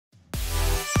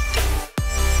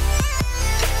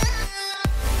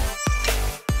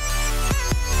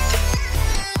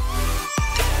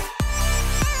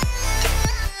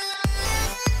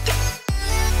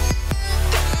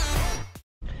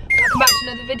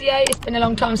video. It's been a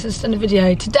long time since I've done a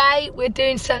video. Today we're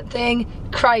doing something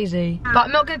crazy, but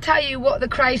I'm not going to tell you what the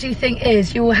crazy thing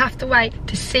is. You will have to wait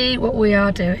to see what we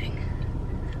are doing.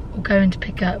 We're going to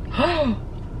pick up. I'm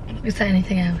not going to say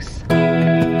anything else.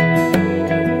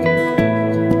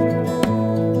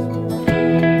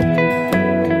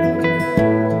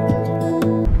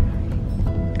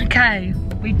 Okay,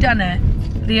 we've done it.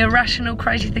 The irrational,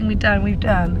 crazy thing we've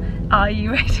done. Are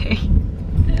you ready?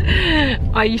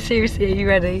 Are you seriously, are you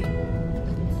ready?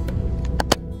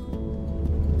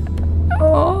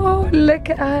 Oh,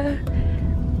 look at her.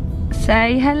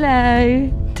 Say hello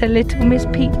to little Miss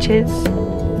Peaches.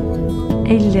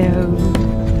 Hello.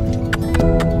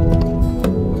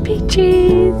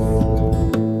 Peaches.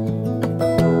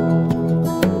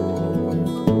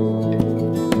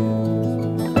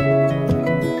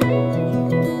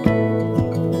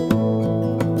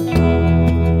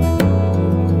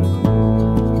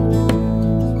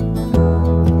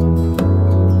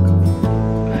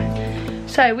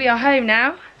 So we are home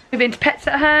now. We've been to Pets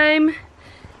at Home.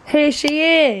 Here she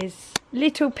is,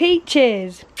 little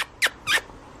Peaches.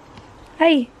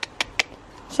 Hey,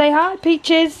 say hi,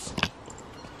 Peaches.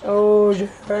 Oh,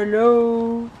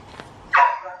 hello.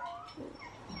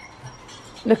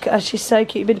 Look at her, she's so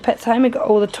cute. We've been to Pets at Home. We've got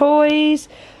all the toys,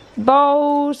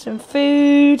 bowls and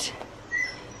food.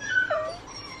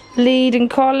 Lead and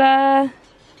collar.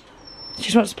 She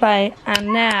just wants to play. And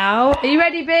now, are you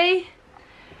ready, Bee?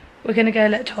 We're going to go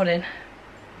let Todd in.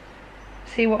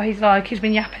 See what he's like. He's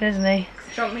been yapping, hasn't he?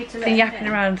 Do you want me to let Been him yapping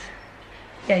in? around.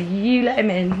 Yeah, you let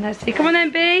him in. Let's see. Come on then,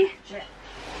 Bee. Yeah.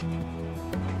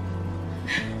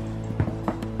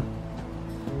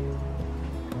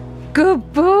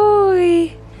 Good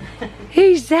boy.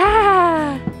 Who's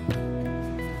that?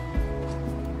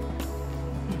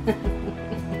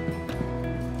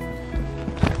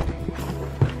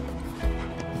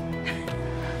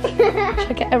 Should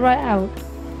I get her right out?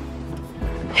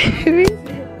 Who is it?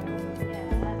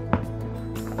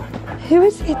 Who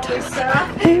is it?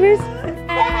 Who is it?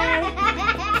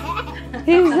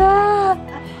 Who's that?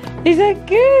 Is that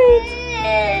good?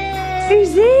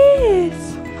 Who's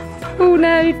this? Oh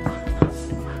no.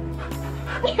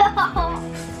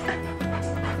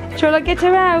 Shall I get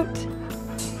her out?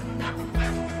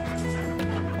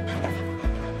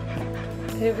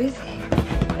 Who is he?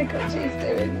 Look what she's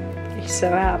doing. He's so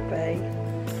happy.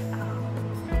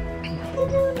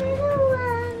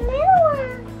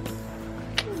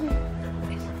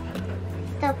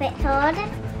 Stop it, Todd.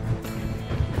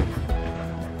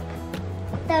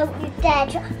 Don't you dare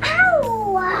to.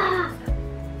 Ow!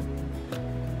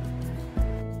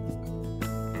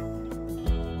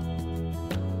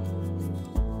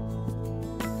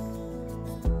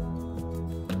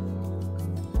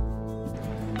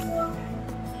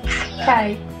 Okay,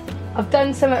 I've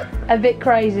done something a bit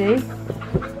crazy.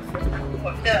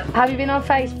 Have you been on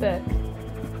Facebook?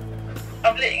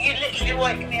 You literally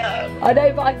woke me up. I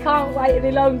know, but I can't wait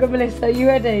any longer, Melissa. Are you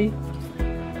ready?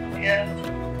 Yeah.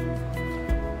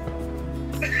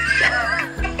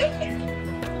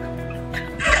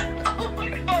 Oh my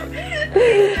god,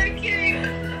 it's so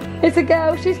cute. It's a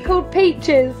girl, she's called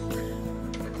Peaches.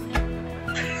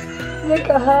 Look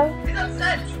at her. It's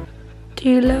upset. Do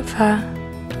you love her?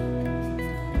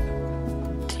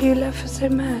 Do you love her so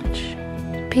much?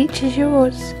 Peach is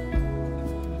yours.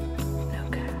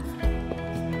 Look at her.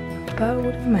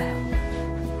 Bold mouth.